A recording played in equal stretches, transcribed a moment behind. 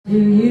Do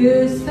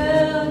you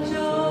spell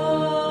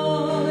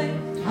joy?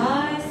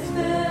 I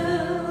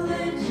spell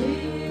it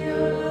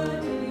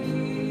G-O-D.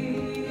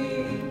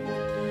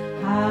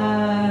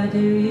 How do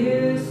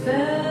you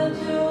spell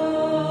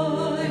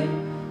joy?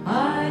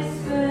 I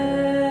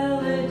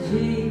spell it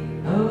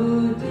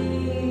G-O-D.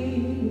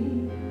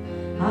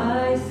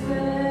 I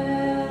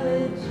spell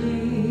it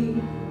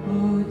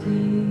G-O-D.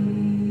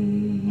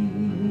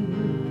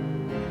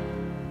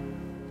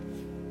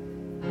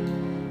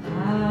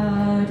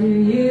 How do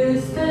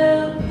you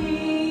spell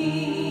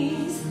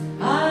peace?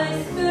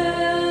 I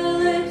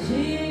spell it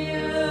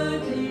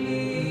G-O-D.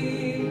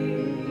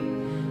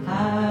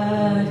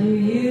 How do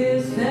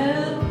you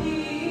spell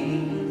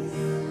peace?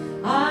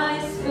 I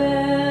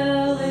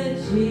spell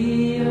it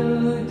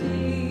G-O-D.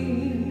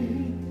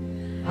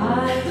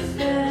 I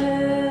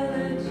spell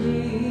it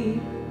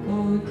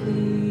G-O-D.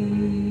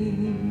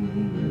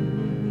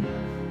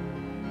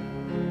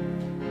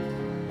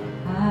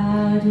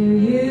 How do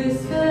you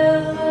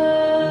spell love?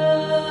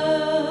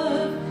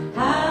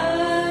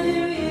 How do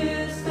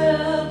you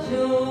spell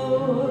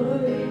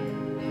joy?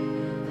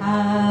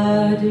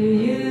 How do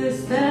you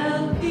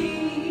spell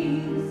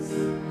peace?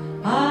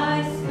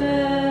 I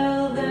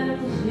spell them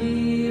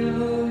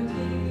G-O-D.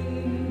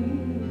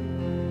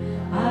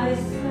 I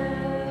spell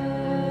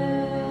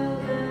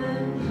them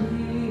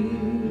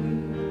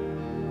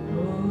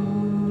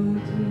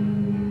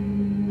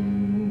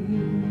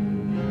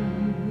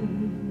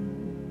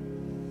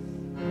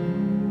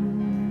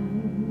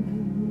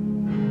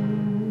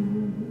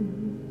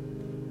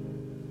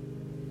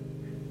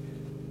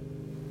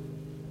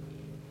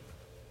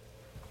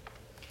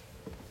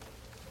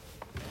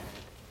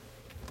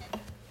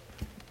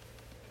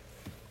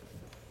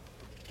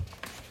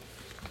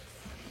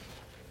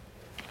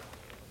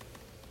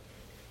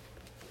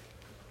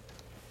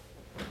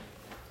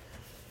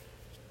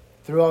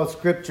Throughout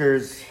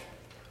scriptures,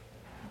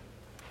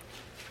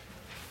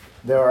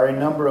 there are a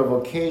number of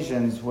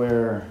occasions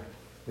where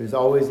there's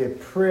always a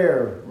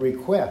prayer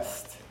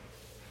request.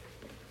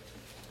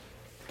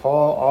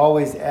 Paul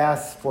always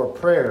asks for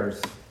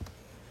prayers.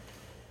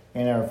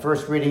 In our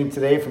first reading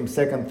today from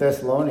 2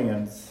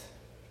 Thessalonians,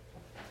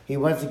 he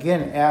once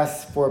again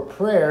asks for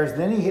prayers.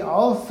 Then he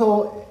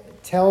also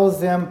tells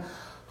them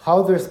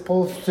how they're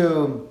supposed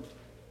to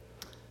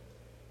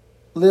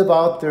live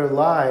out their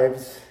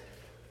lives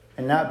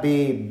and not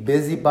be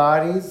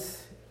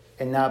busybodies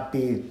and not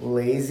be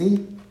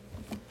lazy.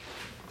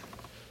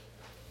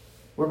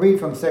 We'll read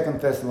from 2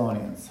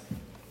 Thessalonians.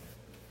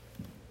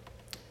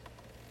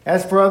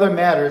 As for other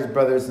matters,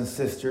 brothers and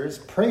sisters,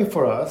 pray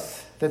for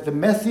us that the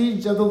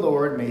message of the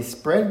Lord may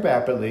spread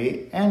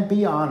rapidly and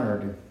be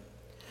honored,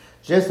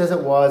 just as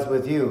it was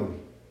with you.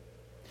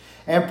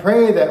 And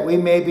pray that we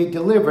may be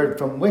delivered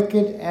from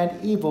wicked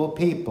and evil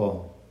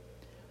people.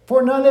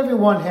 For not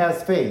everyone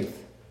has faith.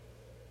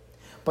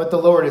 But the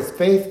Lord is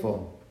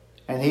faithful,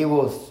 and he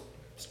will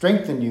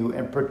strengthen you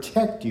and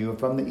protect you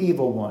from the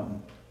evil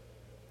one.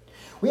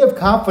 We have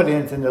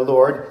confidence in the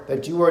Lord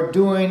that you are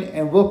doing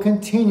and will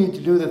continue to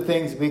do the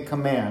things we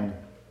command.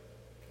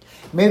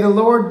 May the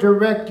Lord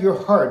direct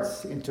your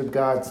hearts into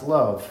God's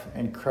love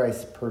and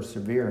Christ's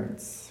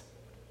perseverance.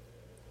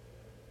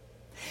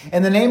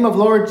 In the name of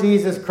Lord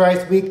Jesus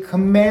Christ, we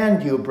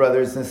command you,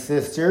 brothers and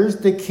sisters,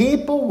 to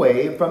keep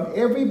away from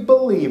every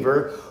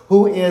believer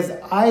who is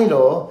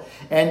idle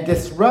and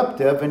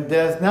disruptive and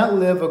does not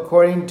live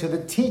according to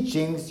the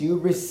teachings you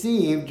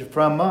received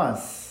from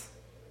us.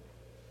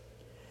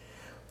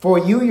 For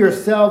you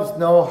yourselves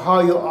know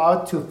how you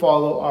ought to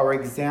follow our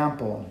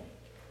example.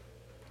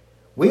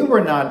 We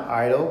were not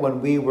idle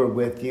when we were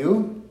with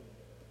you,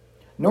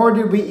 nor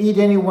did we eat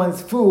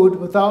anyone's food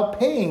without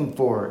paying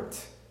for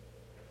it.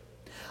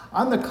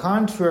 On the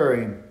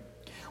contrary,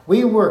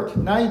 we worked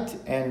night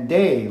and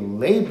day,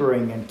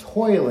 laboring and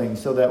toiling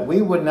so that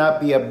we would not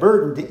be a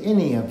burden to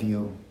any of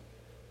you.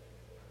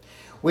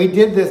 We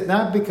did this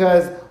not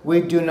because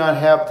we do not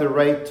have the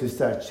right to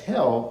such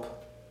help,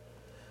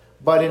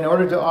 but in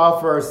order to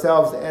offer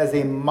ourselves as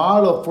a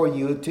model for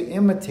you to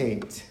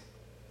imitate.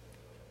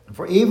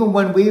 For even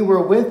when we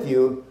were with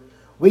you,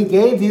 we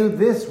gave you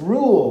this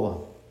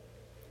rule: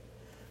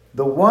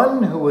 the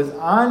one who is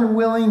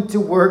unwilling to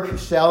work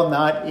shall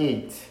not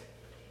eat.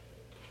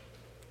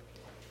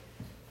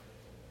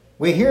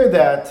 We hear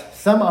that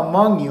some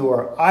among you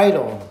are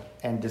idle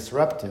and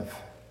disruptive.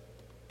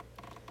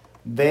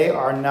 They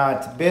are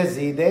not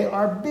busy, they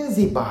are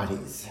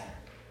busybodies.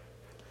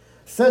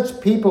 Such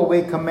people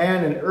we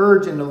command and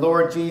urge in the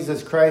Lord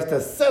Jesus Christ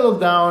to settle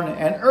down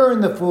and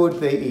earn the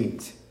food they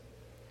eat.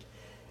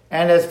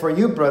 And as for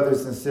you,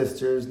 brothers and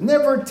sisters,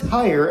 never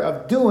tire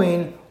of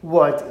doing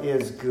what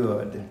is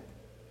good.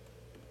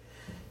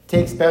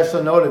 Take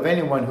special note of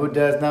anyone who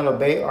does not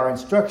obey our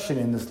instruction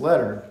in this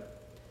letter.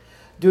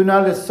 Do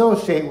not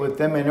associate with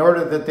them in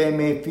order that they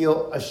may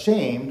feel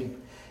ashamed,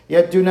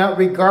 yet do not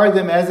regard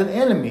them as an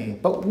enemy,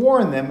 but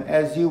warn them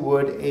as you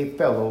would a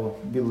fellow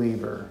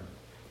believer.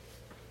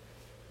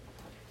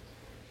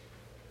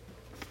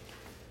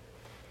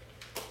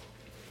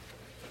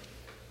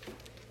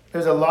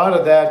 There's a lot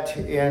of that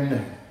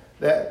in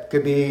that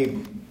could be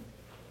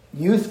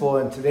useful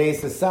in today's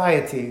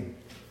society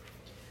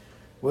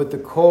with the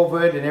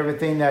COVID and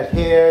everything that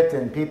hit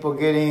and people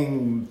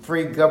getting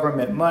free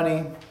government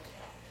money.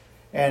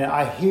 And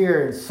I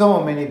hear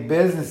so many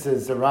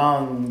businesses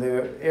around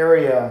the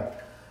area,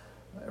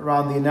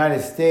 around the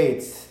United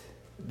States,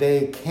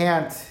 they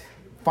can't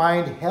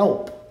find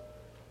help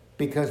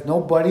because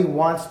nobody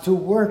wants to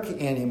work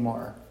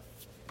anymore.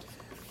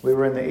 We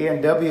were in the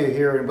A&W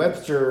here in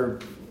Webster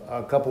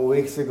a couple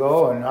weeks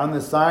ago, and on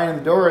the sign on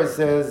the door it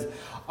says,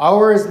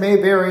 "Hours may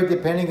vary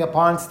depending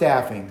upon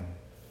staffing."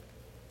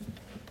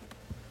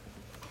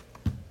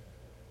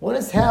 What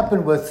has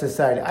happened with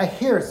society? I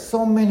hear it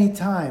so many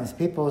times.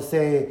 People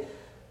say,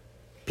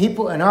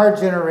 people in our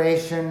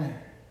generation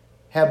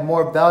have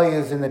more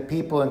values than the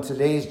people in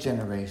today's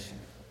generation.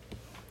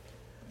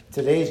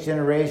 Today's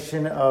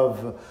generation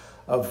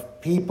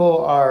of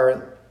people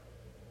are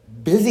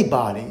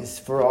busybodies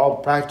for all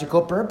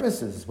practical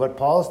purposes, what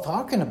Paul is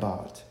talking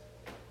about.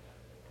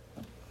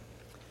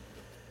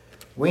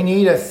 We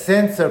need a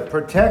sense of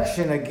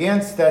protection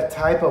against that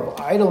type of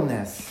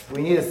idleness.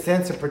 We need a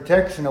sense of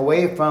protection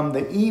away from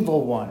the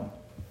evil one.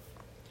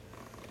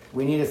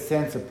 We need a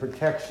sense of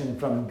protection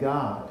from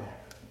God.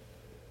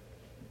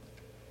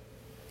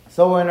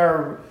 So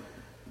in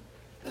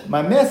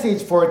my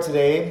message for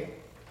today,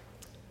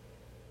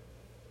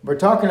 we're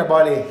talking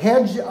about a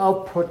hedge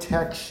of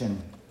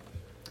protection.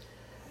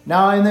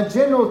 Now, in the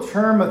general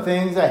term of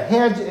things, a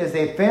hedge is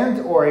a fence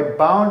or a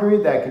boundary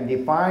that can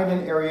define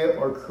an area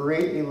or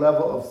create a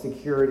level of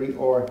security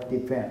or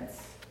defense.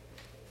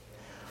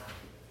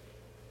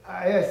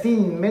 I've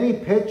seen many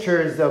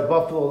pictures of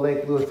Buffalo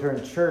Lake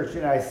Lutheran Church,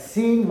 and I've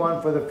seen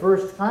one for the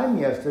first time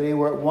yesterday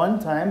where at one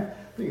time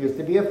there used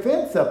to be a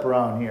fence up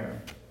around here.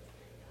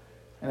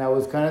 And I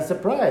was kind of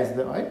surprised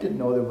that I didn't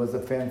know there was a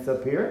fence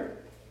up here.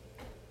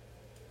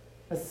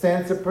 A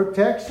sense of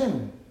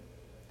protection.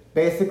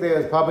 Basically, it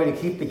was probably to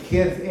keep the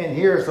kids in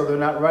here so they're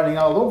not running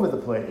all over the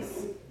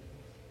place.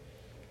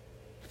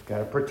 Got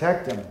to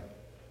protect them.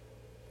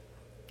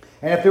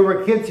 And if there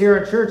were kids here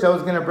in church, I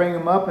was going to bring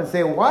them up and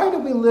say, why do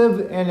we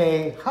live in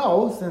a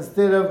house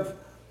instead of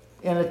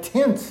in a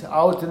tent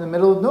out in the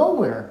middle of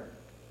nowhere?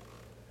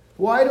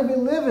 Why do we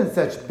live in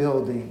such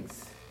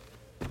buildings?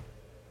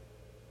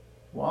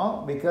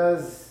 Well,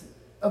 because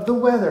of the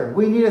weather.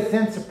 We need a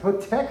sense of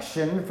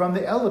protection from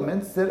the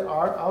elements that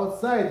are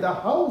outside. The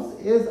house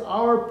is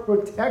our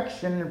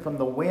protection from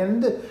the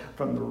wind,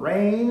 from the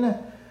rain,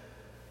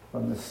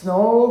 from the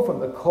snow, from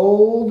the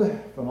cold,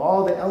 from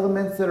all the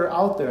elements that are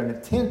out there. And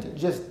a tent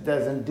just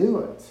doesn't do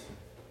it.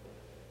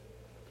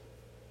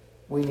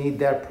 We need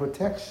that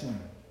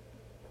protection.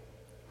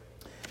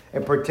 A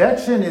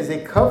protection is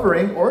a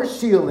covering or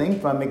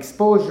shielding from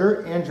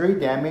exposure, injury,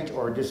 damage,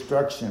 or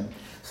destruction.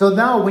 So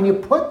now when you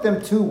put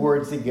them two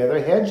words together,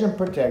 hedge and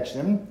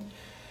protection,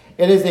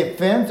 it is a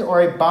fence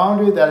or a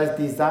boundary that is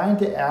designed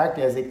to act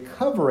as a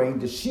covering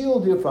to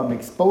shield you from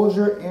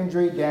exposure,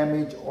 injury,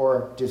 damage,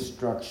 or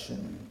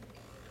destruction.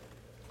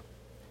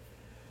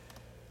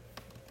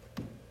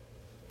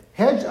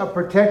 Hedge of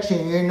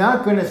protection, you're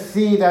not going to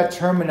see that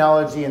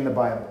terminology in the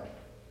Bible.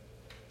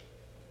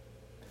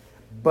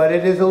 But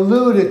it is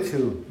alluded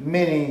to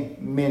many,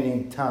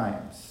 many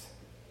times.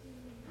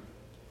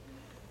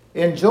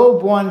 In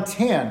Job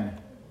 1:10,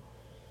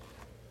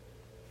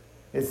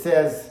 it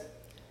says,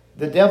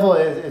 the devil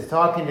is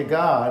talking to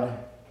God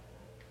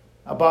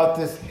about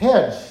this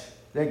hedge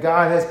that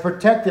God has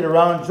protected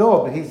around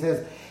Job. He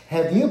says,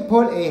 have you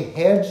put a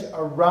hedge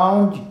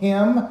around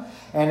him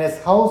and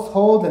his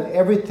household and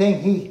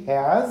everything he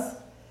has?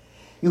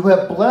 You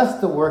have blessed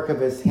the work of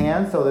his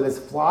hands so that his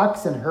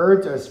flocks and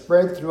herds are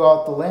spread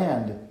throughout the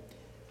land.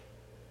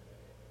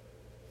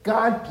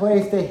 God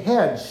placed a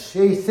hedge,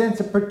 a sense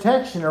of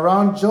protection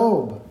around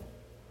Job.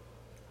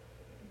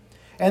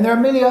 And there are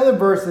many other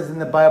verses in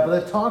the Bible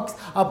that talks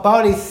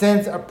about a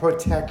sense of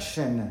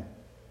protection.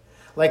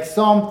 Like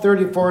Psalm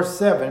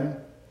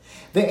 34:7,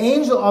 the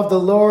angel of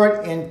the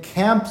Lord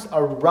encamps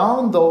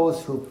around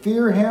those who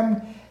fear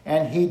him,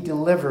 and he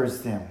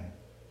delivers them.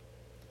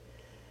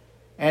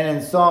 And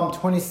in Psalm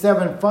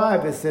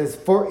 27:5 it says,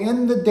 for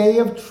in the day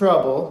of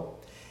trouble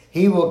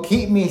he will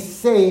keep me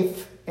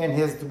safe in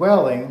his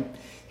dwelling.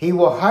 He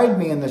will hide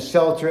me in the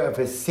shelter of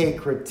his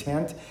sacred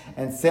tent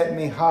and set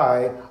me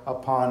high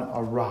upon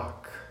a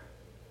rock.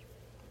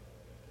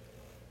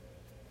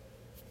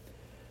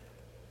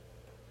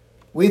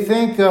 We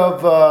think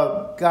of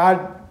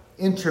God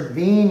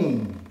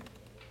intervening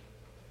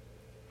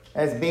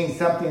as being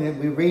something that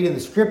we read in the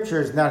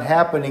scriptures not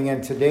happening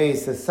in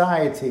today's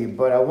society.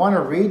 But I want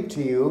to read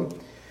to you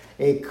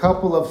a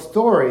couple of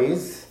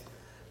stories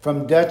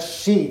from Dutch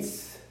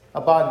sheets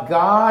about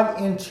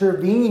God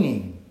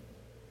intervening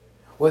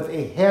with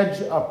a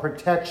hedge of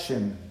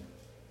protection.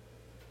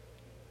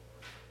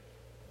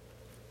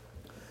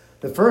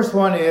 The first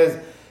one is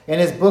in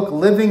his book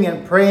Living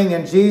and Praying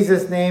in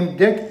Jesus' Name.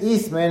 Dick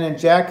Eastman and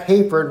Jack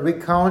Hayford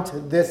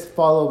recount this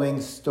following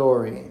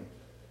story.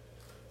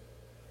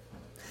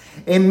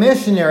 A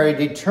missionary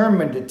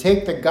determined to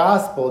take the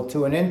gospel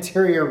to an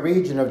interior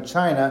region of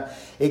China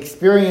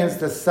experienced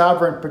the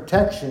sovereign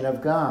protection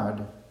of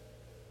God.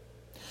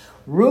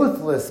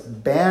 Ruthless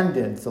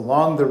bandits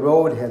along the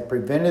road had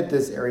prevented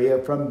this area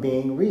from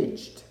being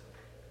reached.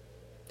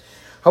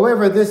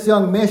 However, this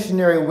young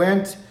missionary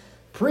went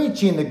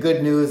preaching the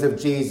good news of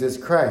Jesus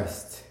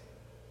Christ.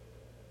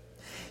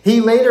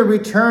 He later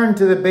returned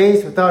to the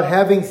base without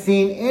having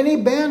seen any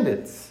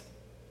bandits.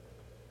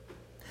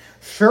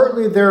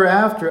 Shortly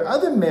thereafter,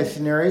 other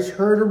missionaries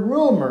heard a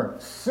rumor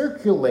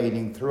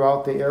circulating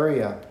throughout the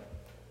area.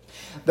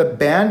 The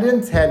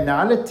bandits had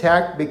not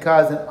attacked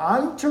because an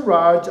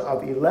entourage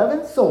of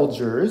 11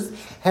 soldiers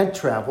had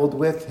traveled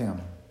with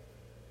him.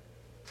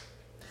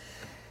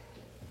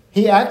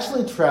 He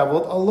actually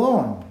traveled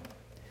alone.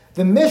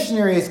 The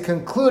missionaries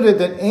concluded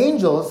that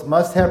angels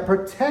must have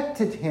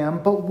protected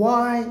him, but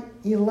why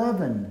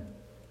 11?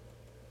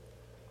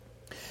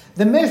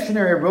 The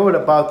missionary wrote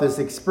about this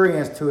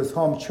experience to his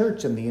home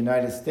church in the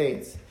United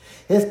States.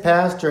 His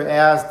pastor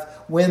asked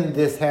when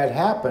this had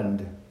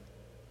happened.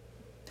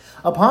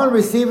 Upon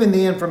receiving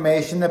the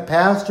information, the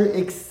pastor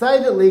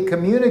excitedly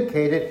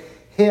communicated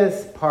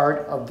his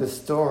part of the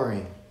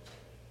story.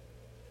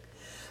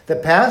 The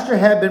pastor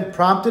had been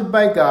prompted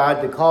by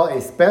God to call a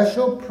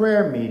special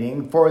prayer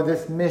meeting for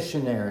this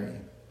missionary.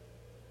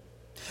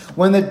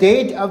 When the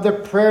date of the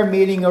prayer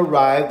meeting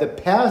arrived, the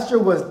pastor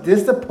was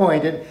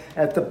disappointed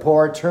at the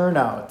poor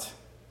turnout.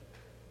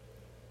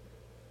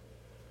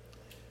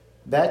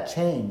 That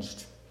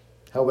changed,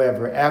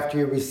 however, after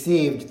he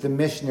received the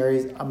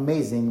missionary's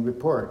amazing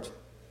report.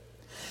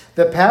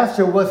 The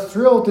pastor was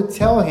thrilled to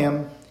tell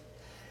him,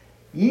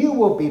 "You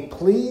will be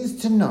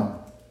pleased to know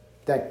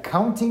that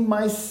counting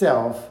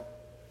myself,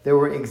 there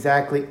were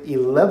exactly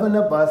 11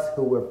 of us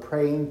who were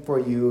praying for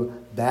you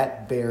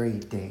that very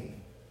day."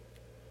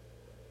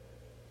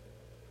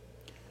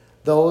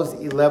 Those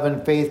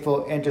 11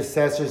 faithful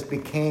intercessors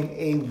became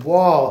a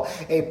wall,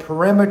 a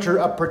perimeter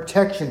of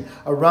protection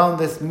around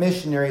this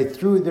missionary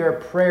through their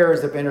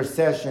prayers of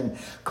intercession,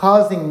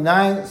 causing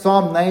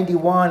Psalm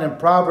 91 and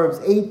Proverbs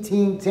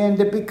 18:10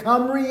 to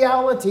become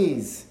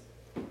realities.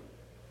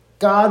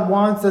 God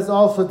wants us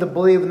also to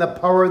believe in the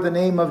power of the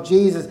name of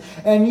Jesus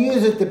and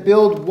use it to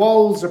build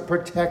walls of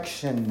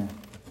protection.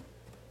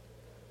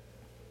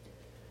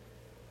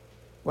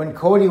 When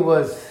Cody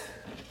was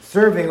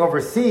serving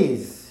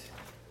overseas,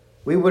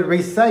 we would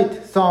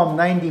recite Psalm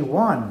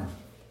 91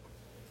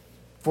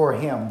 for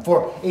him,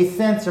 for a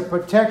sense of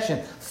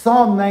protection.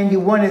 Psalm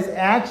 91 is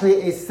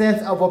actually a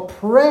sense of a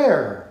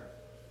prayer.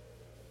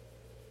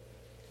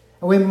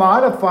 And we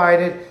modified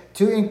it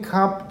to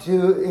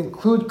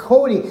include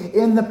Cody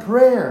in the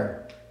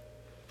prayer,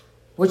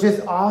 which is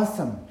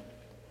awesome.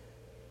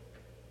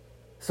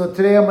 So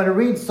today I'm going to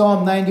read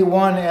Psalm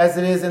 91 as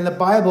it is in the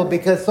Bible,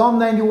 because Psalm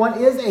 91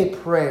 is a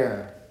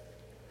prayer.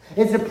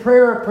 It's a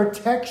prayer of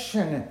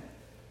protection.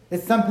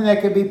 It's something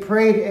that can be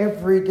prayed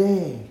every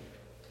day.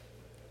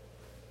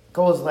 It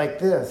goes like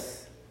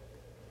this.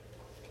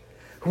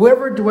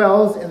 Whoever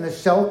dwells in the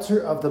shelter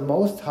of the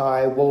Most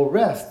High will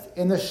rest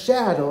in the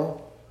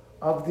shadow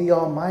of the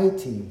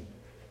Almighty.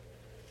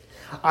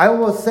 I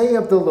will say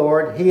of the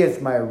Lord, He is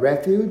my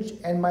refuge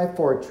and my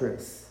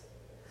fortress,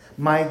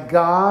 my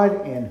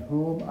God in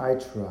whom I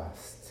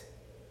trust.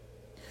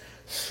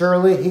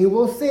 Surely He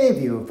will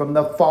save you from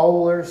the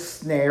fowler's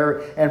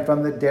snare and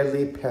from the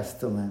deadly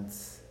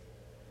pestilence.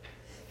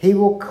 He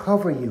will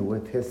cover you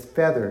with His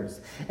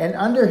feathers, and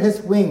under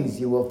His wings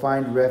you will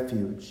find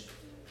refuge.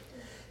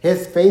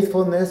 His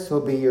faithfulness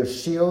will be your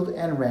shield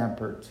and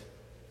rampart.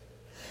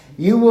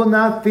 You will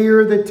not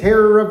fear the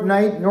terror of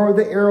night, nor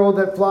the arrow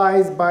that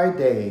flies by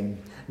day,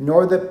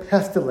 nor the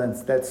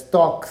pestilence that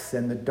stalks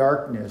in the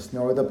darkness,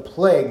 nor the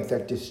plague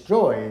that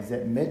destroys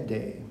at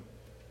midday.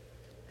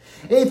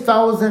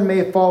 8,000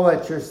 may fall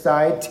at your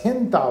side,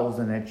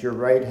 10,000 at your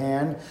right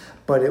hand,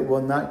 but it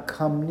will not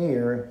come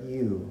near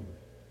you.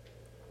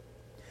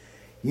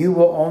 You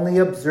will only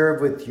observe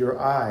with your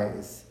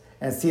eyes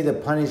and see the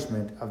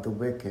punishment of the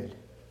wicked.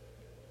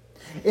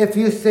 If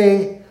you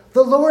say,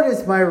 "The Lord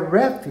is my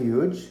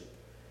refuge,"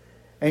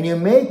 and you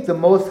make the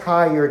Most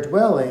High your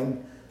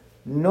dwelling,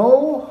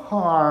 no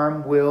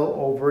harm will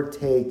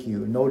overtake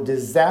you. No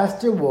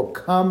disaster will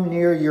come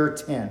near your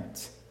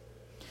tent.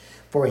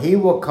 For He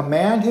will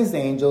command His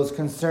angels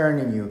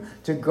concerning you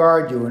to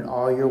guard you in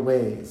all your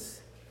ways.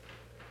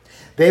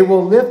 They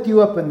will lift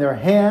you up in their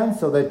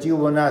hands so that you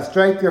will not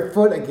strike your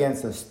foot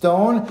against a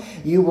stone.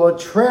 You will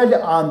tread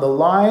on the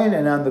lion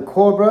and on the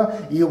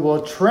cobra. You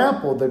will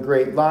trample the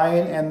great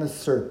lion and the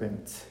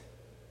serpent.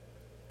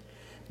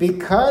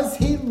 Because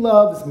He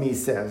loves me,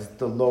 says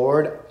the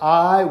Lord,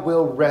 I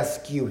will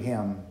rescue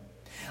him.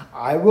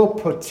 I will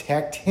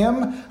protect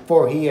him,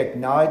 for he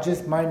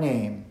acknowledges my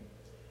name.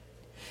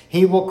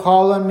 He will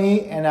call on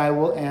me, and I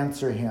will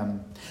answer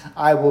him.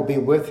 I will be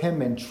with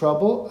him in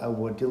trouble. I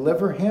will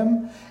deliver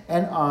him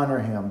and honor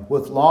him.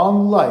 With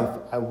long life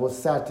I will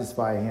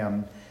satisfy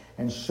him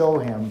and show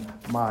him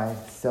my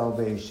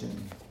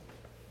salvation.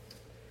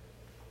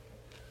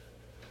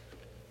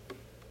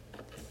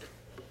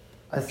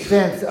 a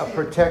sense of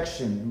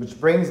protection, which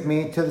brings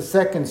me to the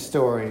second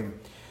story.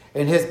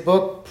 In his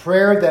book,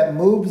 Prayer That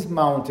Moves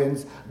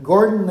Mountains,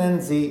 Gordon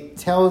Lindsay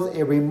tells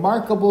a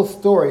remarkable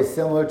story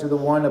similar to the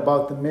one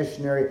about the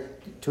missionary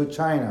to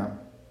China.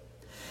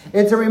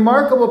 It's a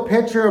remarkable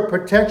picture of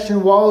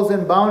protection, walls,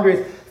 and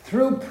boundaries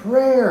through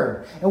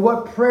prayer and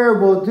what prayer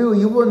will do.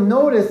 You will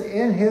notice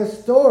in his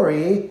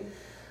story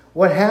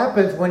what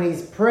happens when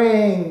he's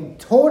praying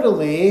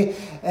totally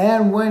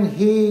and when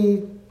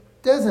he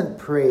doesn't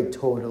pray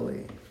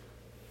totally.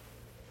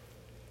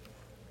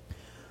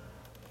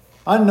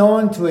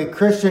 Unknown to a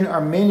Christian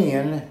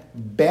Armenian,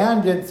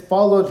 bandits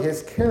followed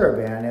his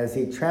caravan as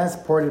he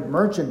transported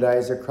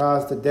merchandise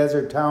across the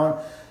desert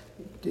town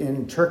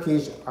in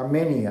Turkish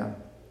Armenia.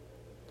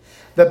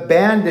 The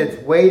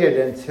bandits waited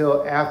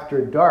until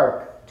after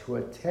dark to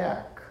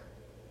attack.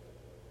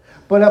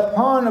 But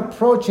upon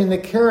approaching the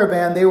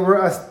caravan, they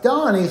were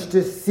astonished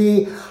to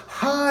see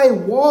high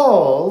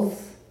walls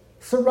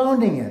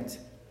surrounding it.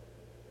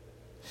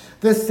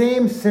 The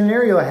same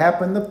scenario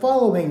happened the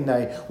following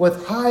night,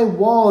 with high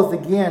walls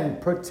again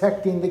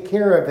protecting the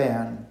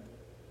caravan.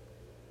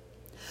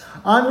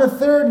 On the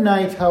third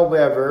night,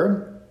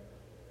 however,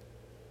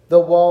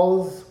 the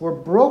walls were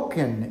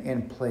broken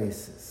in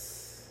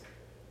places,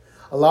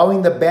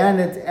 allowing the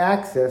bandits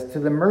access to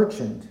the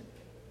merchant.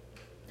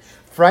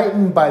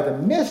 Frightened by the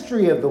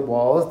mystery of the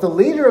walls, the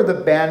leader of the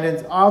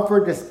bandits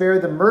offered to spare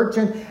the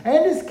merchant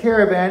and his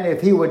caravan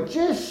if he would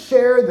just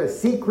share the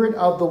secret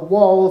of the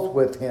walls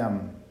with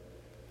him.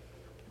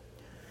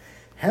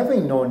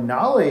 Having no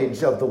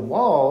knowledge of the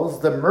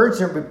walls, the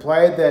merchant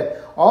replied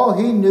that all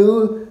he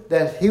knew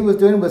that he was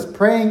doing was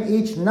praying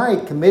each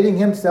night, committing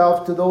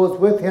himself to those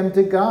with him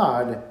to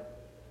God.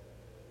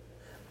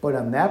 But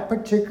on that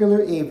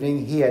particular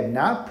evening, he had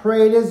not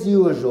prayed as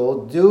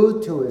usual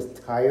due to his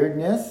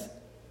tiredness,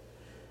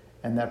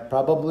 and that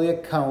probably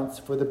accounts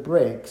for the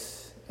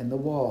breaks in the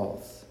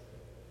walls.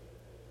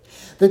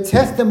 The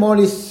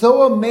testimony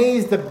so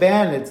amazed the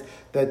bandits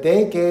that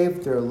they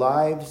gave their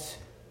lives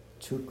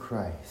to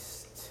Christ.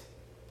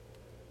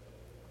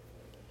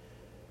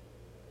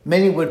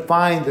 Many would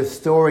find the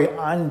story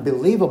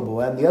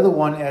unbelievable and the other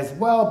one as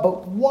well,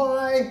 but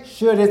why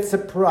should it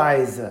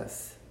surprise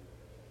us?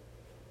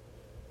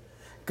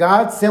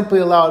 God simply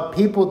allowed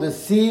people to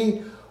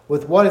see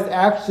with what is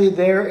actually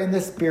there in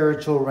the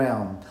spiritual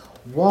realm.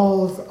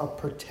 Walls of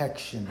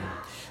protection.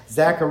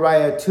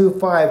 Zechariah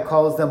 2:5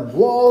 calls them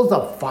walls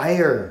of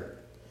fire.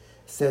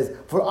 It says,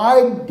 "For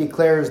I,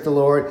 declares the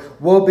Lord,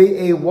 will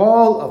be a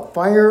wall of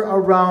fire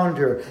around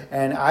her,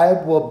 and I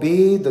will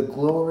be the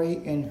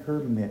glory in her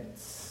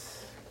midst."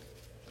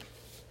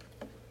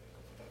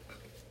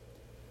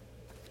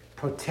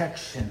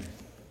 Protection.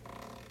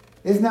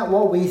 Isn't that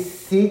what we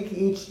seek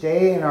each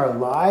day in our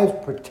lives?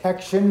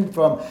 Protection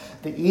from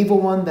the evil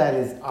one that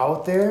is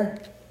out there?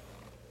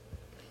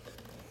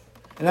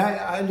 And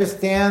I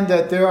understand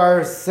that there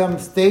are some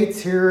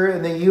states here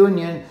in the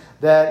Union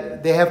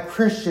that they have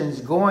Christians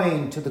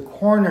going to the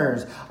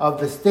corners of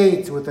the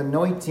states with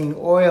anointing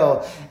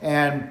oil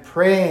and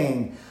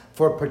praying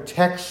for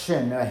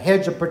protection, a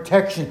hedge of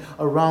protection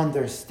around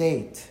their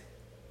state.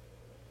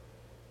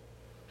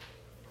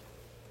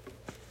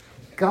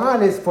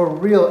 God is for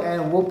real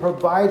and will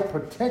provide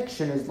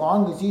protection as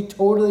long as you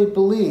totally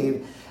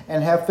believe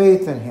and have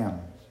faith in Him.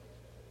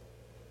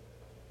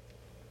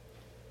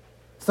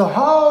 So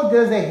how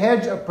does a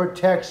hedge of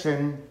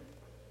protection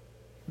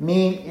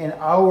mean in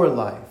our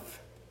life?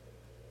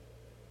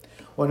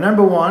 Well,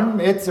 number one,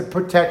 it's a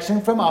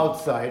protection from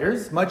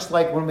outsiders. Much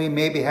like when we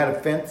maybe had a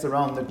fence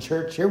around the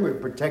church here, we're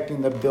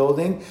protecting the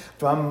building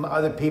from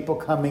other people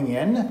coming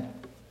in.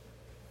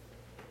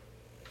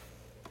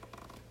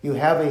 You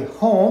have a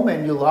home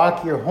and you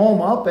lock your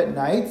home up at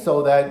night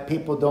so that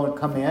people don't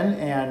come in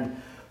and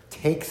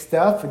take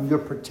stuff, and you're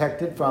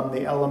protected from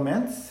the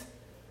elements.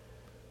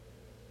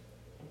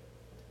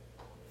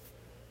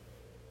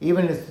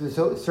 Even in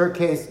a certain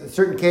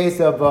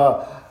case of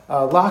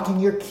locking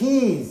your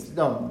keys.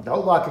 No,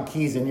 don't lock your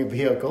keys in your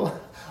vehicle.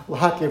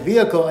 Lock your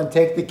vehicle and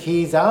take the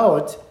keys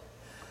out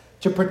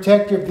to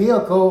protect your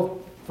vehicle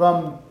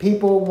from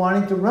people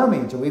wanting to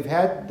rummage. We've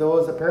had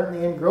those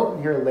apparently in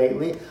Groton here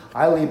lately.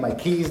 I leave my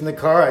keys in the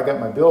car. I got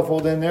my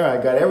billfold in there.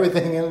 I got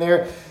everything in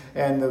there.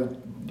 And the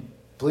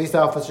police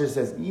officer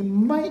says, you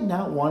might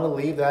not want to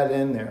leave that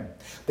in there.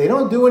 They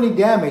don't do any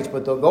damage,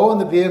 but they'll go in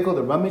the vehicle.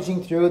 They're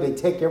rummaging through. They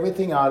take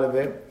everything out of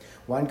it.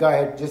 One guy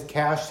had just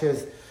cashed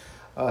his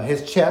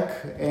check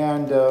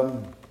and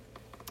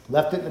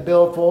left it in the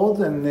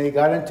billfold, and they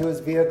got into his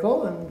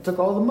vehicle and took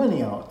all the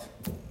money out.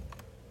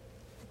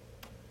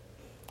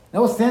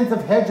 No sense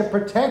of hedge of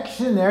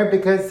protection there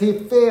because he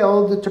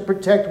failed to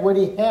protect what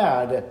he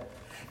had.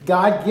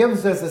 God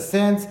gives us a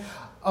sense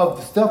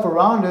of stuff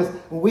around us,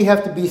 and we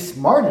have to be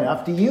smart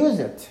enough to use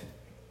it.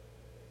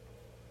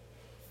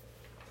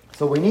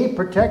 So we need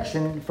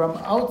protection from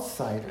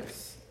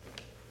outsiders.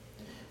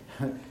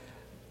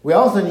 We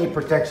also need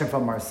protection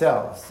from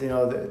ourselves. You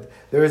know,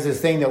 there is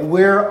this thing that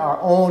we're our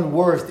own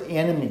worst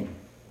enemy.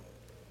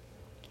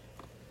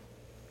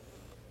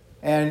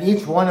 And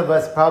each one of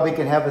us probably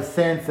can have a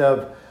sense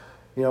of,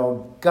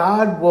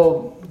 God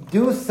will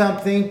do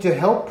something to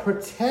help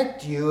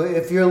protect you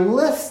if you're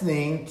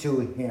listening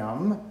to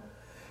Him.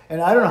 And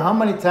I don't know how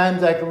many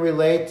times I can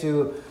relate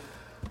to,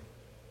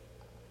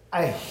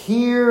 I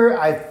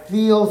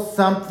feel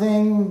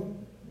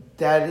something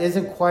that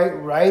isn't quite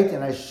right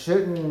and I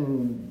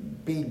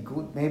shouldn't be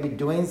maybe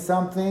doing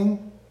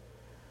something.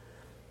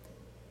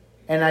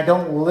 And I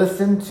don't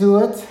listen to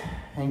it.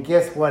 And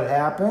guess what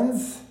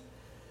happens?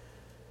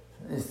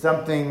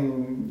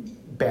 Something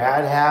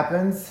bad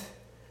happens.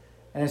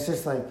 And it's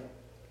just like,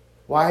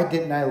 why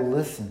didn't I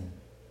listen?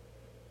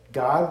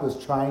 God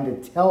was trying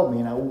to tell me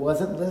and I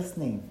wasn't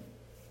listening.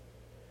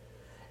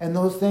 And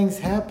those things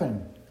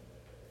happen.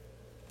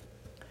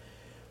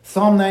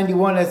 Psalm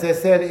 91, as I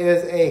said,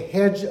 is a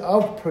hedge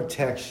of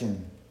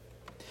protection.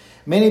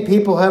 Many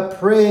people have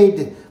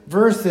prayed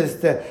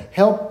verses to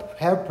help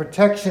have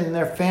protection in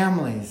their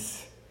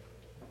families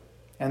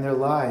and their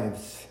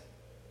lives.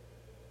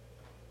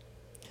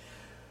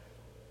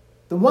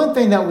 The one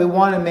thing that we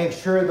want to make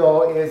sure,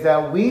 though, is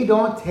that we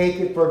don't take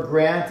it for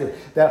granted.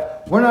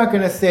 That we're not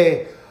going to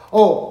say,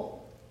 oh,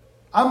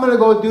 I'm going to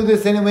go do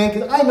this anyway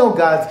because I know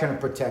God's going to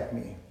protect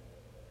me.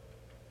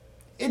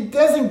 It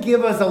doesn't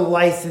give us a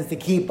license to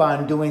keep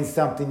on doing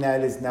something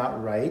that is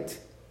not right.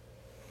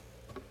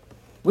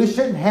 We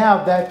shouldn't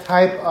have that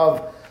type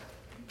of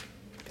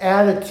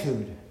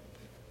attitude.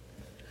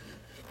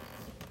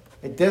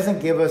 It doesn't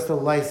give us the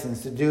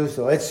license to do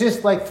so. It's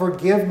just like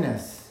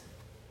forgiveness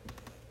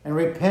and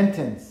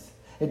repentance.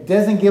 It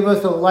doesn't give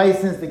us a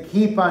license to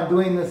keep on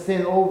doing the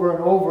sin over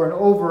and over and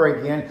over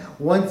again.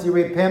 Once you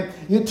repent,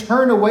 you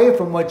turn away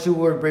from what you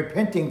were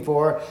repenting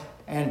for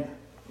and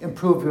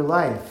improve your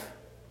life.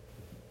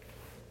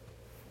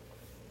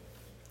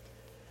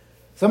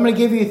 So I'm going to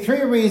give you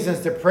 3 reasons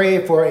to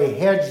pray for a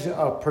hedge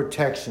of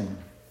protection.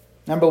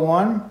 Number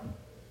 1,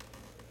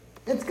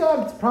 it's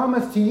God's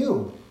promise to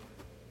you.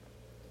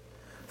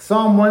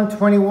 Psalm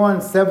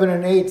 121, 7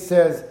 and 8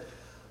 says,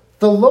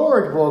 "The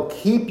Lord will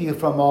keep you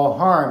from all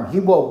harm. He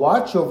will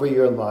watch over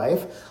your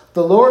life.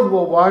 The Lord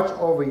will watch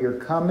over your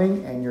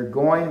coming and your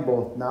going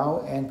both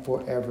now and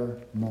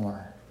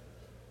forevermore."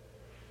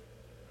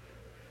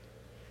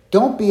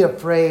 Don't be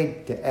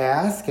afraid to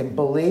ask and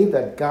believe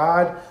that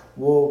God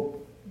will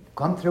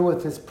come through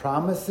with His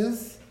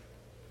promises.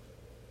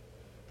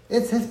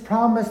 It's His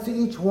promise to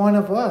each one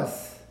of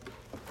us.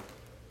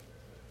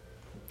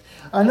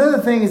 Another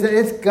thing is that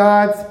it's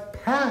God's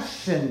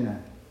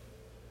passion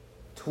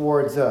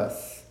towards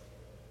us.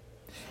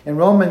 In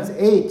Romans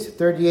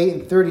 8:38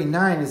 and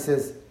 39, it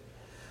says,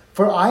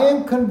 "For I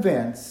am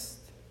convinced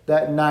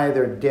that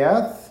neither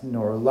death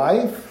nor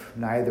life,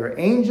 neither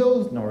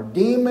angels nor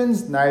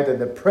demons, neither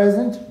the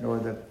present nor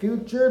the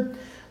future,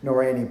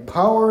 nor any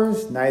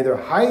powers, neither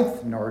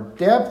height nor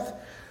depth,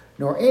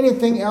 nor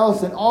anything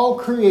else in all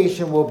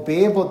creation will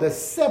be able to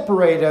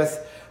separate us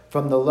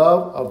from the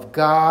love of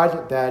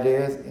God that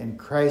is in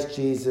Christ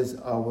Jesus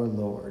our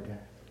Lord."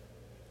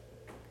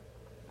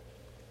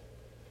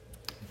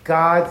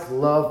 God's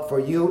love for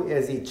you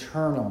is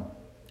eternal,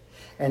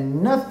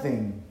 and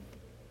nothing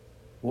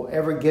will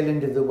ever get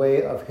into the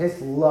way of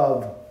His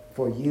love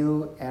for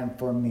you and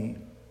for me.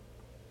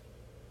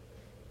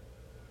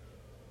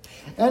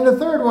 And the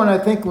third one, I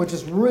think, which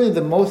is really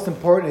the most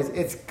important, is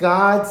it's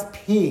God's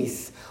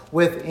peace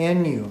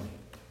within you.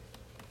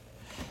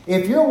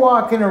 If you're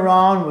walking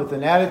around with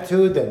an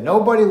attitude that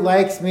nobody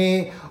likes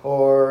me,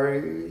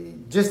 or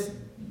just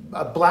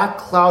a black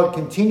cloud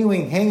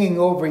continuing hanging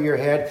over your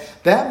head,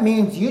 that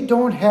means you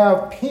don't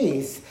have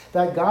peace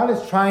that God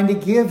is trying to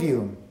give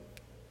you.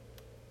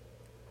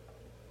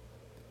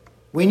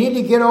 We need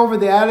to get over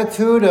the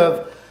attitude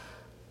of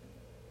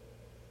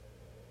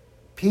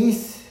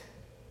peace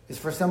is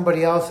for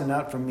somebody else and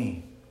not for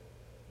me.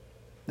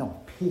 No,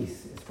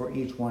 peace is for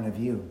each one of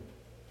you.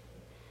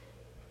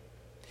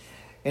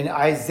 In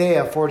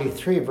Isaiah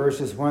 43,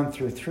 verses 1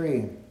 through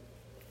 3,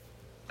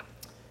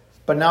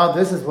 "But now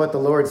this is what the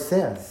Lord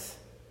says.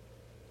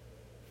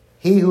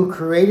 He who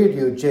created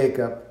you,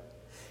 Jacob,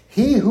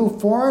 He who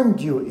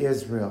formed you,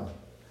 Israel,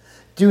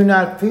 do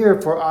not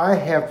fear, for I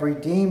have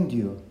redeemed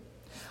you.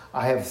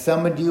 I have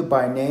summoned you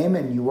by name,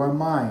 and you are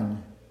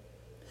mine.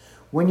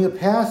 When you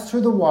pass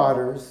through the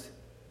waters,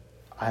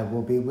 I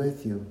will be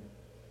with you.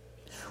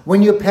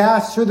 When you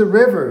pass through the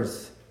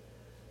rivers,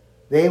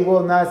 they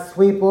will not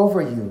sweep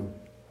over you.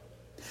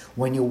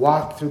 When you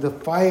walk through the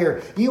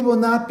fire, you will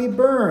not be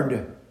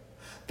burned.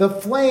 The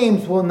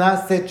flames will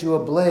not set you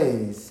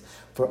ablaze.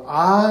 For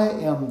I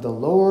am the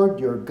Lord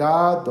your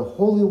God, the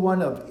Holy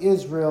One of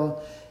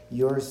Israel,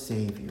 your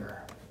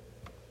Savior."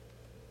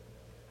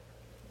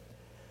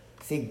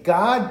 See,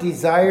 God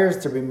desires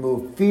to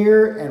remove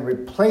fear and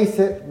replace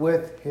it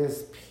with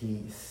His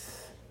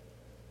peace.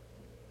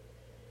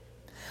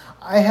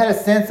 I had a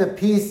sense of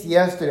peace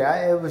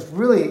yesterday. It was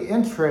really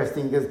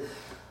interesting because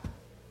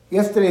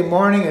yesterday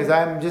morning, as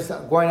I'm just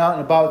going out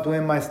and about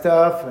doing my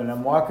stuff, and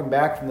I'm walking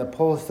back from the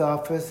post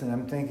office, and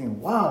I'm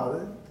thinking,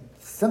 wow,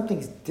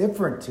 something's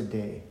different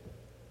today.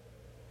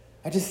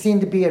 I just seem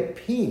to be at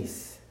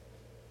peace.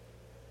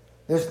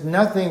 There's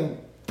nothing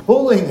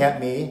pulling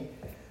at me,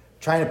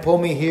 trying to pull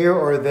me here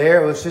or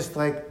there. It was just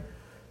like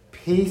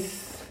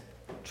peace,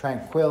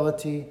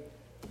 tranquility,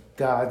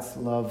 God's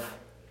love,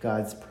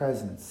 God's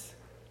presence.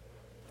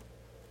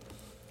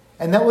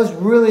 And that was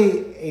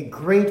really a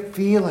great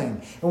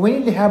feeling. And we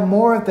need to have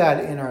more of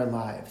that in our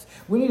lives.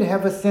 We need to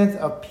have a sense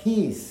of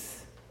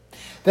peace.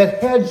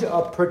 That hedge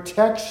of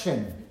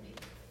protection.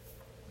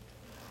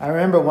 I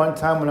remember one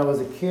time when I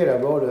was a kid, I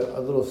wrote a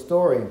little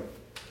story.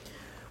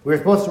 We were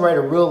supposed to write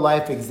a real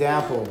life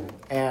example.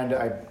 And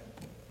I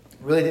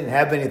really didn't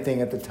have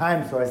anything at the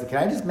time. So I said, can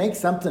I just make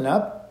something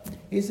up?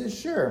 He said,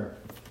 sure.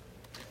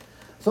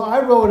 So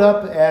I wrote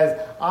up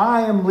as,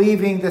 I am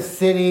leaving the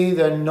city,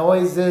 the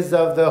noises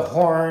of the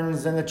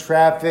horns and the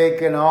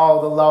traffic and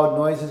all the loud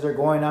noises are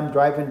going. I'm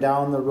driving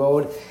down the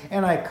road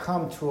and I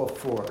come to a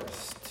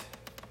forest.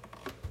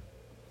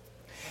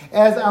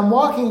 As I'm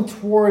walking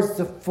towards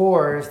the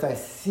forest, I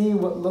see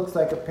what looks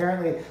like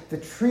apparently the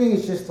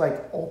trees just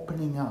like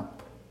opening up,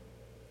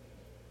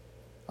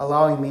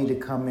 allowing me to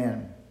come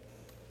in.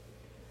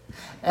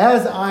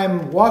 As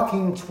I'm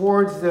walking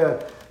towards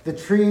the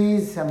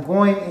trees, I'm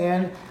going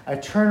in, I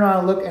turn around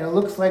and look, and it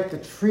looks like the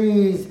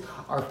trees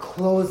are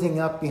closing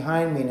up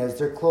behind me. And as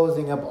they're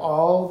closing up,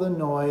 all the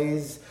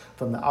noise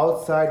from the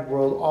outside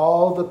world,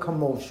 all the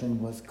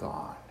commotion was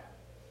gone.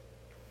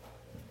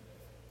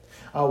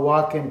 I'll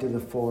walk into the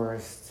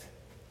forest,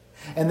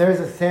 and there's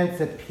a sense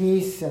of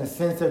peace and a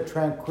sense of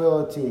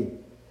tranquility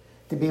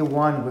to be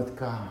one with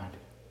God.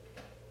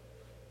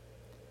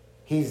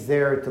 He's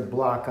there to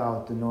block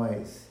out the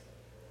noise.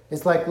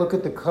 It's like, look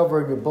at the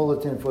cover in your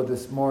bulletin for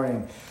this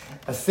morning.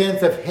 A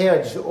sense of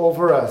hedge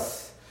over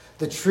us.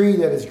 The tree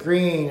that is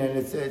green and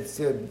it's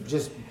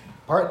just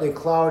partly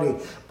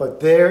cloudy. But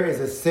there is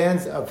a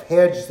sense of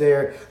hedge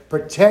there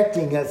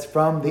protecting us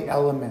from the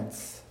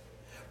elements.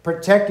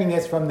 Protecting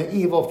us from the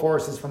evil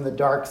forces from the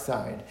dark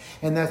side.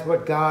 And that's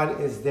what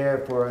God is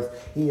there for us.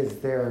 He is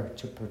there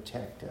to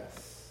protect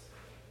us.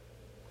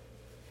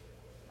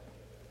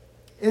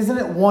 Isn't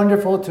it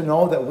wonderful to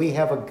know that we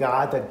have a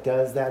God that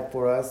does that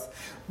for us?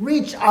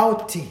 Reach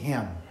out to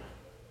Him.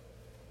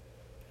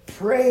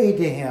 Pray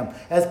to Him.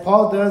 As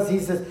Paul does, he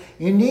says,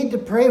 you need to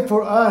pray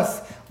for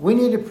us. We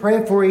need to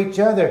pray for each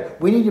other.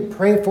 We need to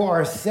pray for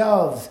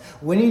ourselves.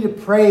 We need to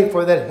pray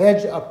for that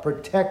hedge of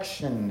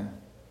protection.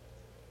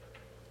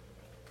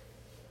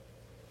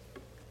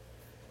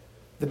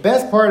 The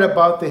best part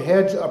about the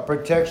hedge of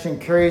protection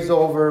carries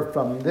over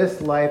from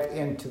this life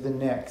into the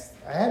next.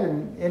 I had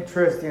an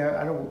interest,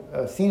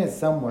 I've seen it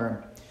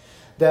somewhere,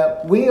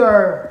 that we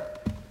are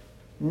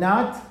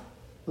not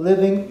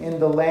living in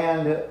the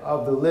land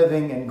of the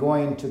living and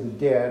going to the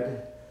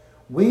dead.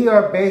 We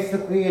are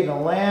basically in the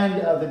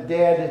land of the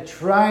dead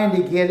trying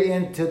to get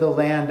into the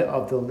land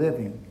of the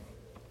living.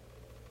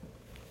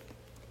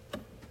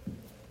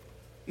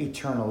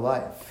 Eternal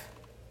life.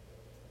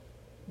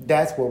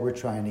 That's what we're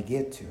trying to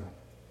get to.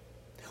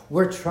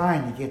 We're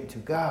trying to get to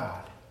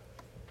God.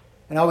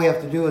 And all we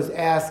have to do is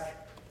ask,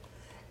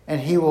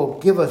 and He will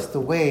give us the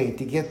way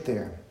to get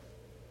there.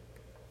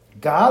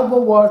 God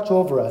will watch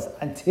over us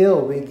until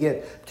we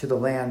get to the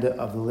land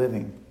of the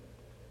living.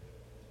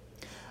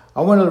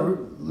 I want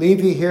to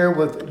leave you here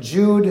with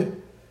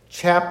Jude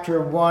chapter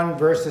 1,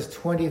 verses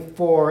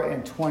 24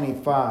 and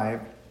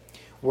 25,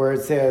 where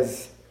it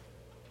says,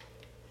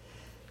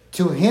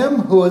 to Him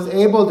who is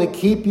able to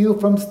keep you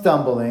from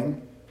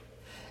stumbling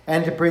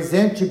and to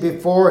present you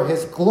before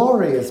His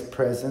glorious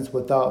presence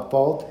without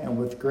fault and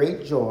with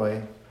great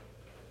joy,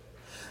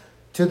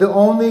 to the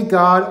only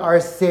God, our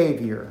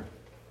Savior,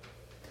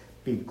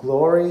 be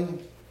glory,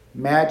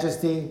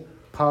 majesty,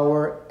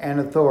 power, and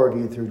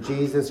authority through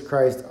Jesus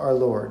Christ our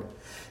Lord,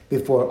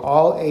 before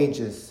all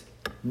ages,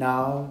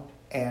 now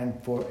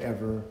and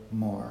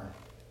forevermore.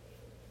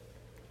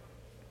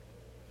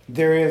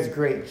 There is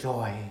great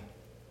joy.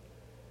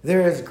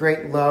 There is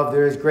great love.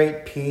 There is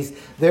great peace.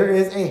 There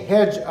is a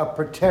hedge of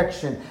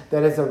protection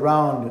that is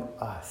around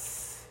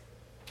us.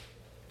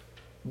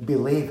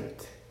 Believe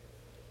it.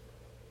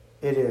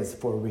 It is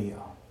for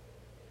real.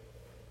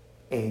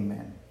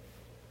 Amen.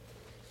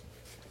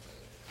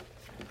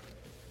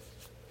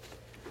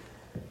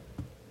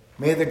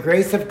 May the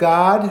grace of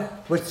God,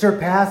 which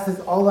surpasses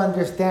all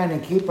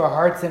understanding, keep our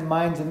hearts and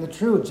minds in the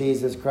true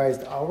Jesus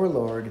Christ our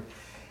Lord.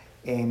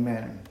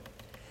 Amen.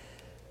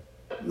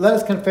 Let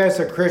us confess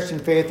our Christian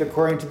faith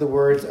according to the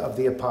words of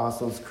the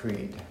Apostles'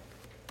 Creed.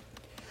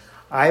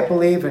 I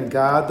believe in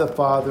God the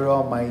Father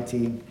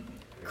Almighty,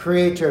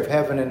 creator of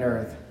heaven and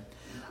earth.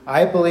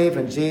 I believe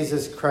in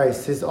Jesus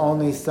Christ, His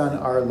only Son,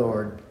 our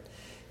Lord.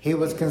 He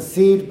was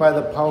conceived by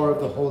the power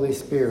of the Holy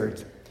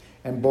Spirit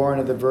and born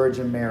of the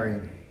Virgin Mary.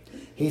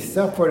 He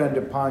suffered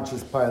under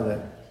Pontius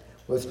Pilate,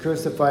 was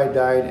crucified,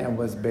 died, and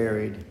was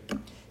buried.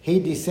 He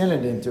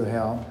descended into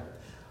hell.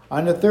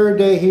 On the third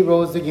day He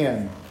rose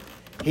again.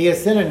 He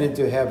ascended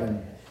into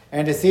heaven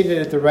and is seated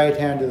at the right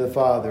hand of the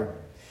Father.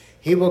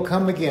 He will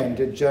come again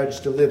to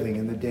judge the living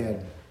and the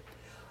dead.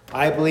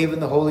 I believe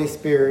in the Holy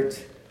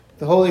Spirit,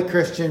 the Holy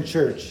Christian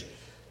Church,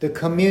 the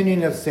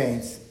communion of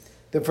saints,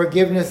 the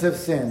forgiveness of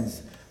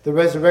sins, the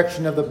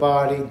resurrection of the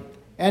body,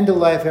 and the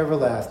life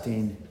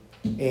everlasting.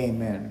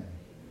 Amen.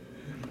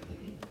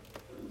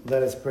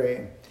 Let us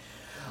pray.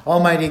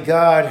 Almighty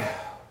God,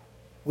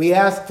 we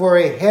ask for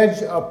a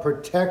hedge of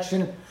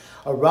protection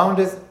around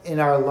us in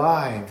our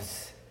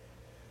lives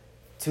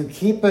to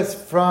keep us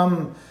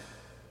from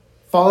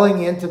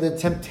falling into the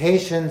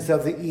temptations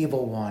of the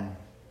evil one.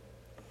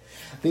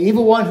 The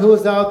evil one who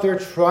is out there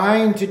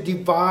trying to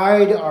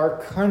divide our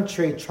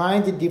country,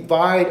 trying to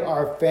divide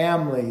our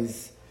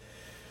families.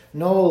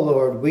 No,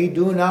 Lord, we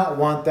do not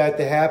want that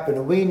to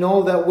happen. We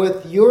know that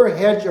with your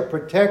hedge of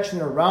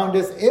protection around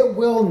us, it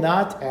will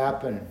not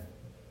happen.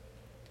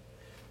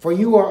 For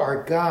you are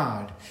our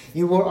God.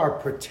 You are our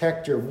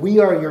protector. We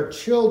are your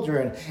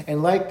children.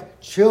 And like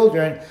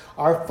children,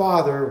 our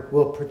Father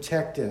will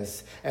protect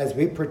us as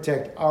we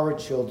protect our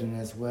children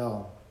as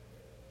well.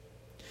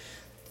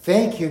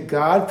 Thank you,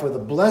 God, for the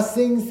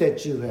blessings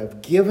that you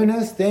have given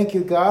us. Thank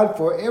you, God,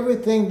 for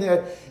everything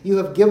that you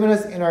have given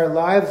us in our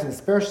lives, and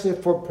especially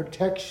for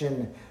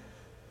protection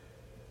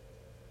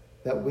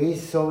that we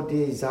so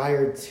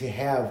desire to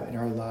have in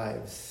our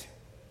lives.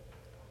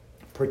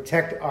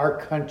 Protect our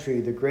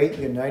country, the great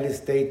United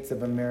States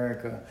of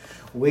America.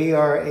 We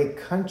are a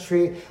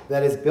country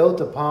that is built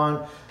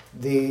upon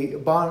the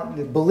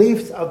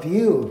beliefs of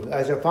you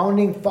as our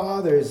founding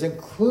fathers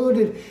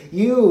included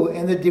you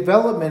in the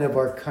development of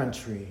our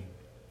country.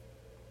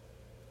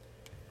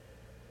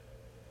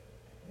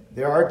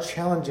 There are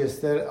challenges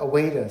that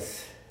await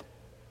us.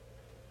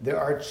 There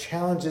are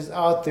challenges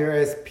out there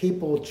as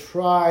people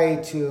try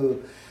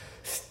to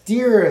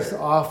steer us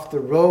off the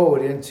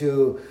road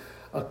into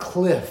a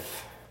cliff.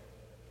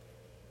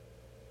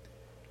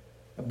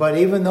 But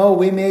even though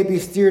we may be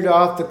steered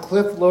off the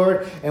cliff,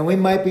 Lord, and we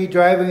might be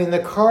driving and the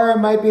car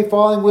might be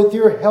falling, with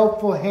your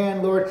helpful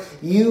hand, Lord,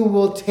 you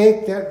will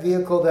take that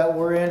vehicle that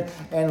we're in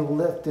and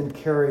lift and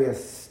carry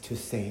us to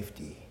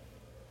safety.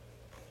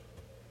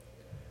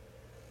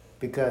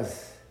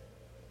 Because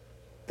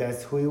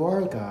that's who you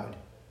are, God.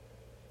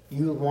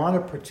 You want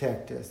to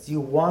protect us. You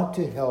want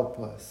to help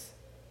us.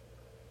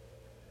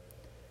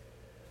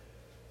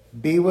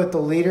 Be with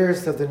the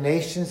leaders of the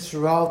nations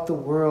throughout the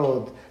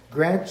world.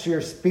 Grant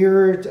your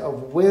spirit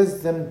of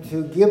wisdom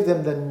to give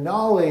them the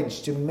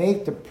knowledge to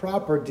make the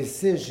proper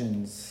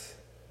decisions.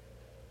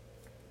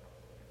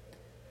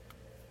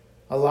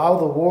 Allow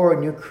the war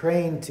in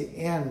Ukraine to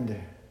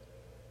end.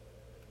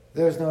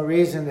 There's no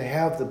reason to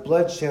have the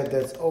bloodshed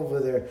that's over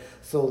there.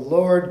 So,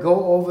 Lord,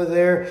 go over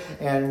there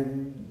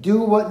and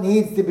do what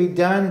needs to be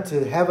done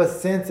to have a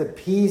sense of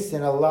peace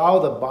and allow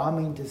the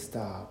bombing to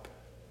stop.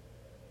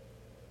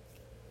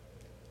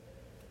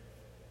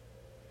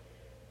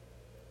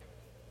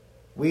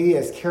 We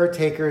as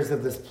caretakers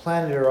of this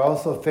planet are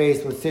also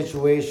faced with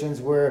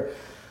situations where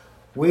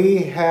we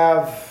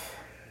have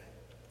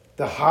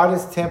the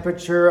hottest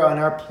temperature on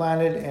our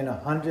planet in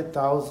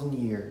 100,000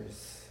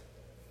 years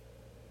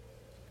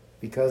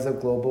because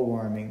of global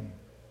warming.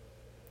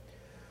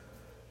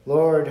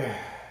 Lord,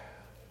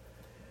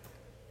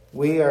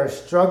 we are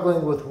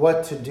struggling with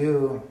what to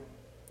do.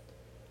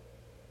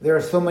 There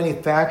are so many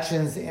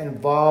factions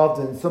involved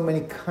and so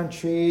many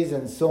countries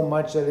and so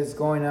much that is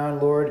going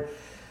on, Lord.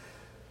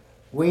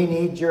 We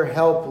need your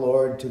help,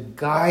 Lord, to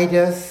guide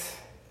us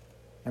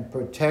and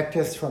protect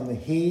us from the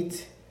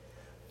heat,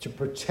 to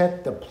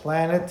protect the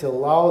planet, to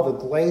allow the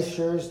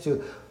glaciers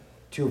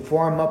to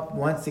form up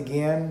once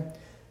again,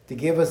 to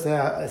give us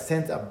a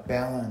sense of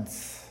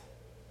balance.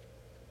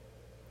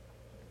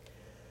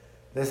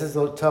 This is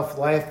a tough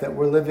life that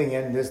we're living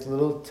in, this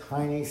little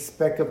tiny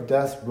speck of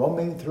dust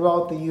roaming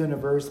throughout the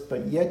universe,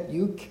 but yet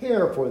you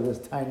care for this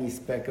tiny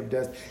speck of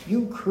dust.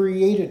 You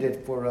created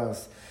it for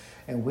us.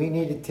 And we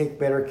need to take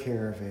better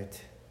care of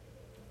it.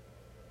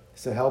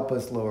 So help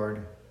us,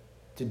 Lord,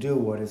 to do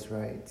what is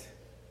right.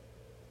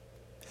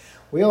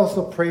 We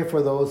also pray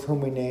for those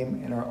whom we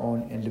name in our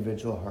own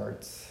individual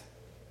hearts.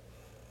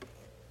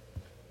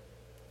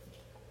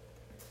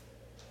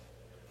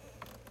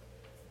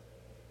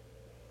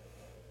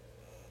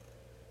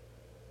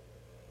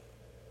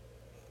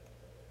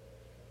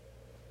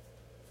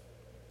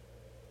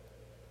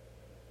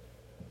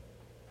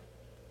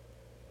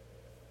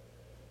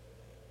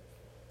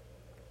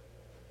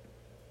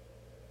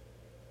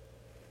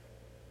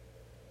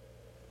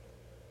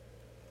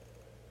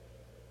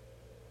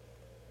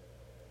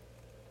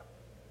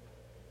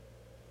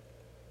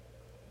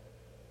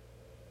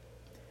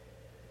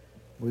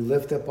 We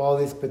lift up all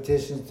these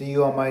petitions to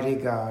you, Almighty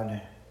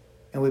God,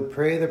 and we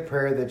pray the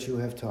prayer that you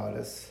have taught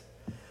us.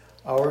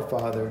 Our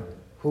Father,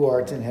 who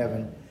art in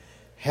heaven,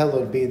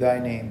 hallowed be thy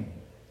name.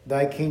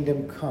 Thy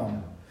kingdom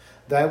come.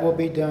 Thy will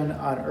be done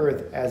on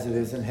earth as it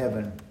is in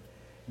heaven.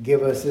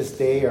 Give us this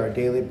day our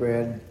daily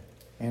bread,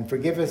 and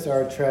forgive us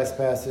our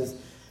trespasses,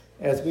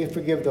 as we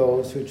forgive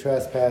those who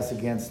trespass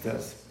against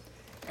us.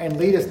 And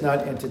lead us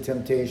not into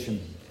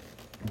temptation,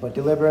 but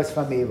deliver us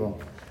from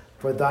evil.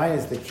 For thine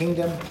is the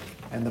kingdom,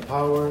 and the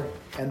power,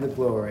 and the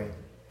glory,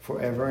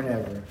 forever and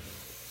ever.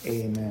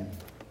 Amen.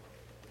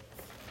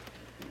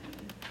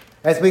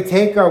 As we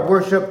take our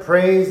worship,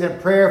 praise,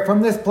 and prayer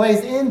from this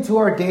place into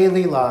our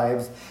daily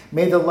lives,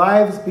 may the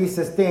lives be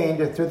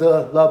sustained through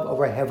the love of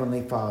our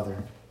Heavenly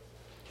Father.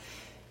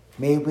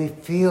 May we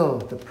feel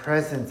the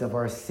presence of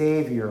our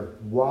Savior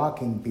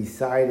walking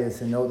beside us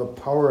and know the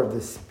power of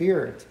the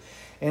Spirit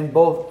in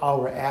both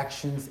our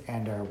actions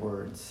and our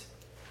words.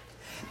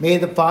 May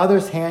the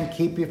Father's hand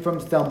keep you from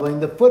stumbling,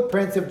 the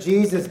footprints of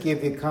Jesus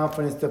give you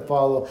confidence to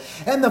follow,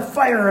 and the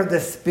fire of the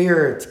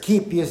Spirit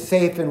keep you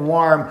safe and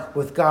warm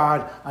with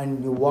God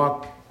on your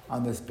walk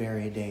on this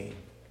very day.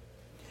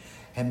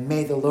 And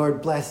may the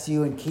Lord bless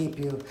you and keep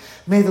you.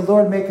 May the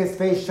Lord make his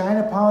face shine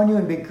upon you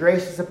and be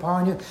gracious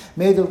upon you.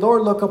 May the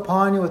Lord look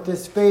upon you with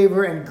his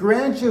favor and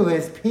grant you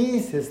his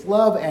peace, his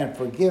love, and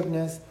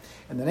forgiveness.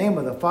 In the name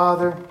of the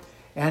Father,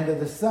 and of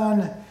the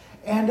Son,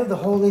 and of the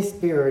Holy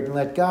Spirit. And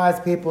let God's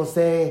people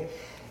say,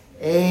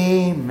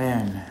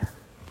 Amen.